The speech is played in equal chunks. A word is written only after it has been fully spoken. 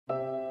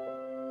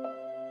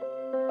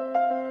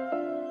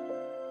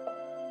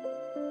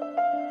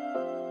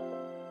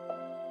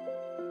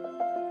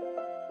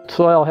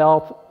soil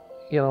health,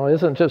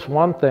 isn't just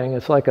one thing,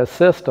 it's like a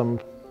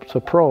systems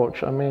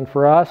approach. I mean,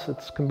 for us,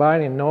 it's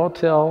combining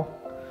no-till,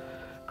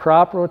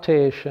 crop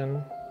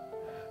rotation,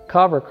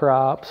 cover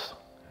crops,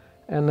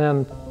 and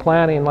then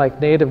planting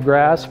like native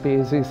grass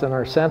species in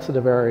our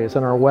sensitive areas,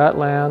 in our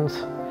wetlands,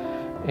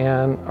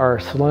 and our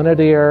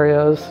salinity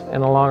areas,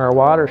 and along our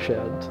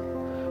watersheds,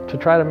 to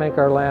try to make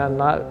our land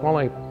not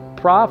only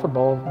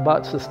profitable,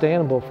 but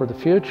sustainable for the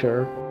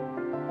future.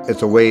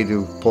 It's a way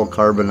to pull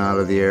carbon out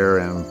of the air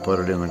and put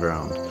it in the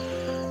ground.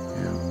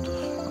 And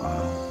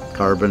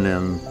carbon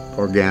and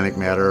organic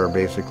matter are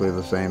basically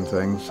the same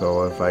thing,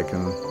 so if I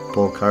can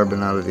pull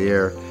carbon out of the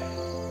air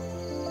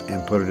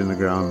and put it in the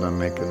ground, I'm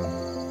making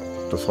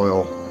the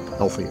soil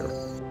healthier.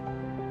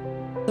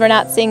 We're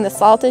not seeing the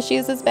salt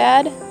issues as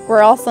bad.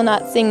 We're also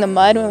not seeing the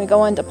mud when we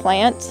go in to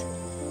plant.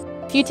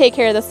 If you take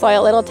care of the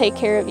soil, it'll take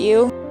care of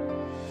you.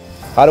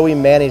 How do we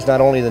manage not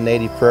only the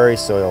native prairie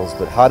soils,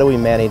 but how do we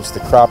manage the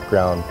crop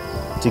ground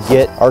to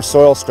get our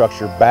soil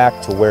structure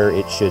back to where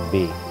it should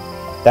be?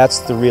 That's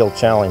the real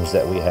challenge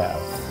that we have.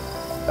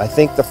 I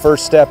think the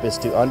first step is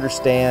to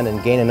understand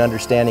and gain an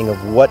understanding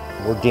of what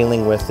we're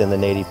dealing with in the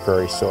native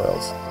prairie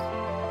soils.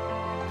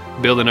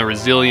 Building a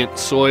resilient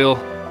soil,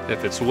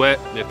 if it's wet,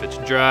 if it's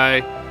dry,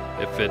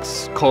 if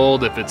it's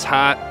cold, if it's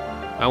hot.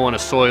 I want a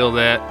soil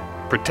that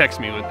protects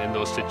me in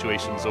those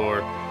situations,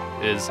 or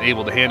is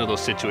able to handle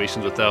those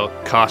situations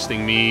without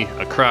costing me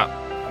a crop.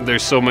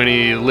 There's so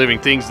many living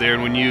things there,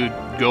 and when you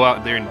go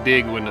out there and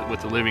dig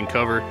with the living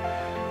cover,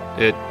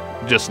 it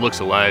just looks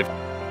alive.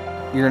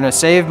 You're going to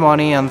save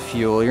money on the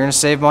fuel, you're going to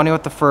save money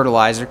with the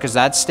fertilizer because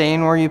that's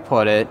staying where you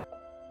put it.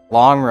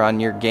 Long run,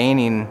 you're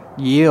gaining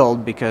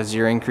yield because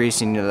you're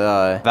increasing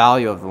the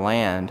value of the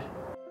land.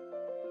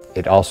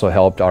 It also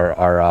helped our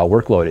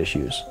workload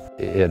issues.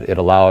 It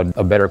allowed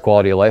a better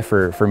quality of life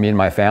for me and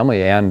my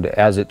family, and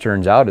as it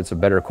turns out, it's a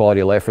better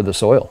quality of life for the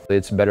soil.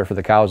 It's better for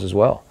the cows as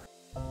well.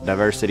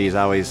 Diversity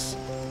always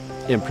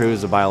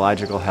improves the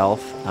biological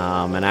health,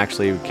 and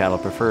actually cattle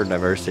prefer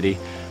diversity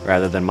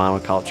rather than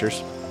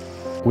monocultures.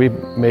 We've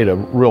made a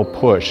real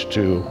push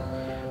to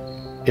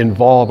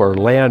involve our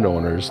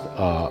landowners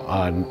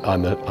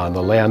on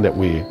the land that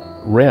we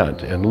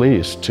rent and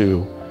lease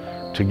to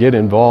get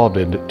involved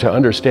and to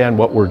understand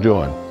what we're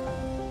doing.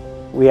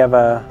 We have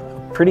a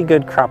pretty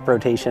good crop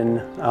rotation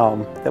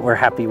that we're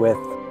happy with.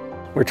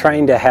 We're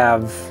trying to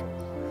have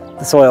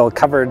the soil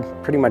covered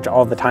pretty much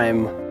all the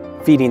time,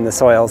 feeding the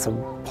soil, so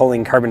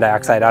pulling carbon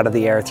dioxide out of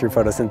the air through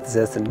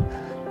photosynthesis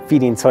and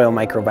feeding soil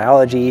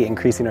microbiology,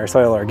 increasing our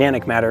soil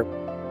organic matter.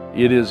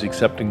 It is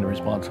accepting the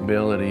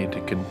responsibility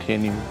to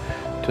continue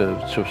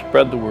to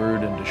spread the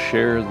word and to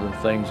share the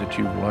things that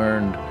you've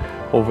learned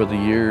over the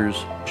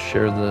years,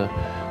 share the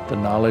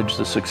knowledge,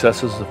 the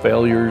successes, the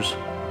failures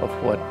of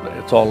what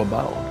it's all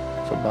about.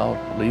 It's about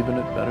leaving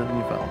it better than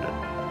you found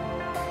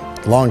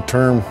it. Long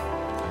term,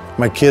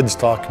 my kids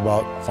talk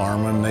about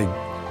farming.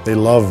 They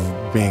love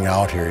being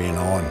out here,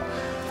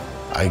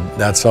 and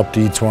that's up to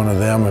each one of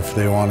them if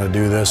they want to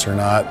do this or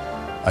not.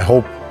 I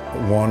hope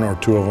one or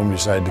two of them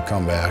decide to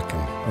come back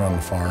and run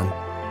the farm.